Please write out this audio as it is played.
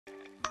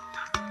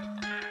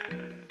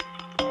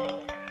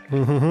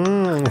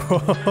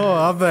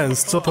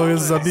Avens, co to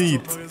jest za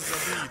beat?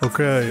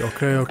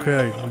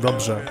 Okej,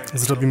 dobrze,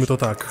 zrobimy to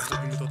tak.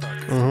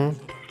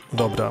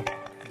 Dobra.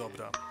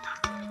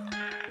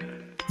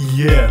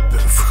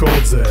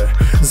 Wchodzę,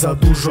 za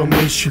dużo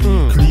myśli,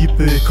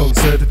 klipy,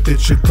 koncerty,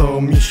 czy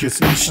to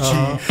miesięcy,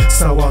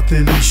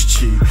 sałaty,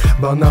 liści,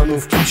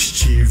 bananów,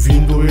 kiści.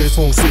 Winduję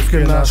swą ksywkę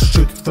na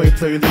szczyt twojej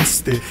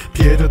playlisty.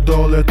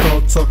 Pierdolę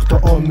to, co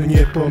kto o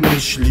mnie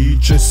pomyśli.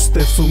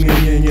 Czyste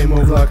sumienie,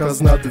 niemowlaka,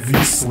 znad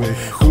Wisły.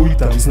 Chuj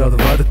tam,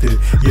 znad warty,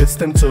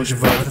 jestem coś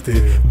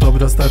warty.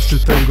 Dobra,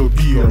 starczy tego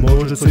bio,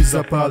 może coś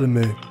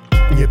zapalmy.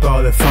 Nie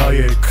palę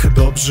fajek,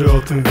 dobrze o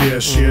tym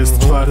wiesz. Jest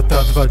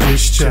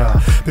 4:20,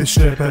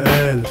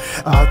 pyszne.pl.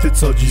 A ty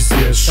co dziś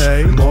zjesz?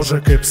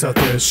 Może kepsa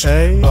też?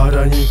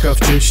 Baraninka w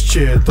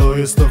cieście, to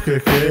jest trochę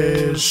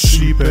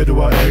hash. I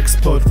perła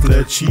eksport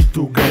leci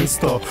tu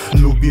gęsto.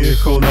 Lubię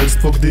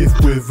cholerstwo, gdy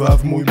wpływa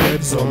w mój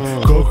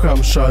berzon.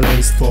 Kocham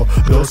szaleństwo,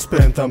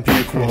 rozpętam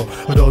piekło.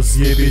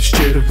 Rozjebie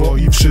ścierwo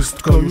i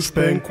wszystko już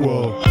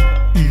pękło.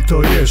 I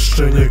to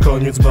jeszcze nie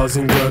koniec,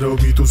 Bazinga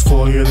robi tu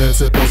swoje.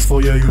 Lecę po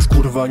swoje, już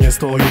kurwa nie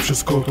stoję.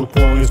 Wszystko tu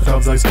płonie,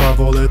 sprawdzaj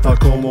swawolę.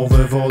 Taką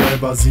mowę wolę,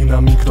 Bazi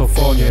na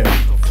mikrofonie.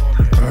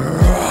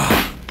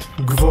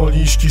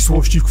 Gwoli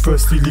ścisłości w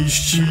kwestii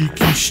liści i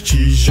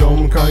kiści.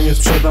 Ziomka nie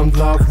sprzedam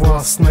dla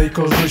własnej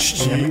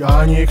korzyści,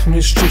 a niech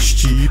mnie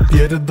szczyści.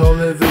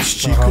 Pierdolę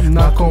wyścig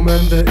na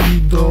komendę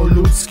i do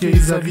ludzkiej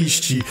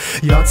zawiści.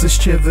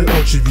 Jacyście wy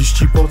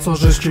oczywiście, po co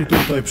żeście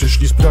tutaj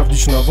przyszli?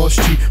 Sprawdzić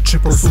nowości, czy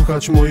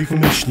posłuchać moich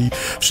myśli?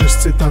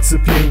 Wszyscy tacy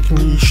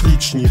piękni i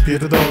śliczni,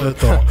 pierdolę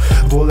to.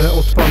 Wolę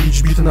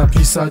odpalić bit,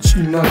 napisać i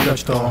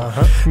nagrać to.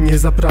 Nie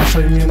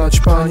zapraszaj mnie na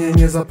ćpanie,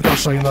 nie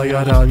zapraszaj na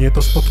jaranie.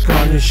 To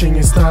spotkanie się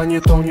nie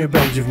stanie, to nie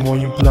będzie w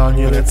moim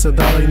planie. Lecę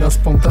dalej na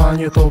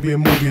spontanie, tobie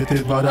mówię,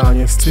 ty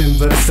baranie. Z tym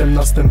wersem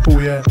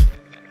następuje.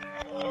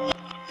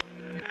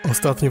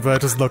 Ostatni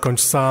wers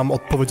dokończ sam,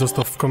 odpowiedź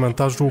zostaw w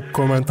komentarzu.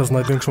 Komentarz z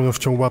największą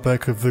ilością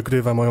łapek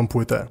wygrywa moją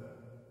płytę.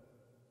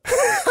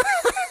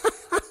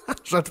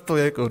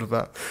 Żartuję,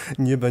 kurwa.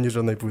 Nie będzie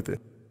żadnej płyty.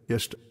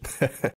 Jeszcze.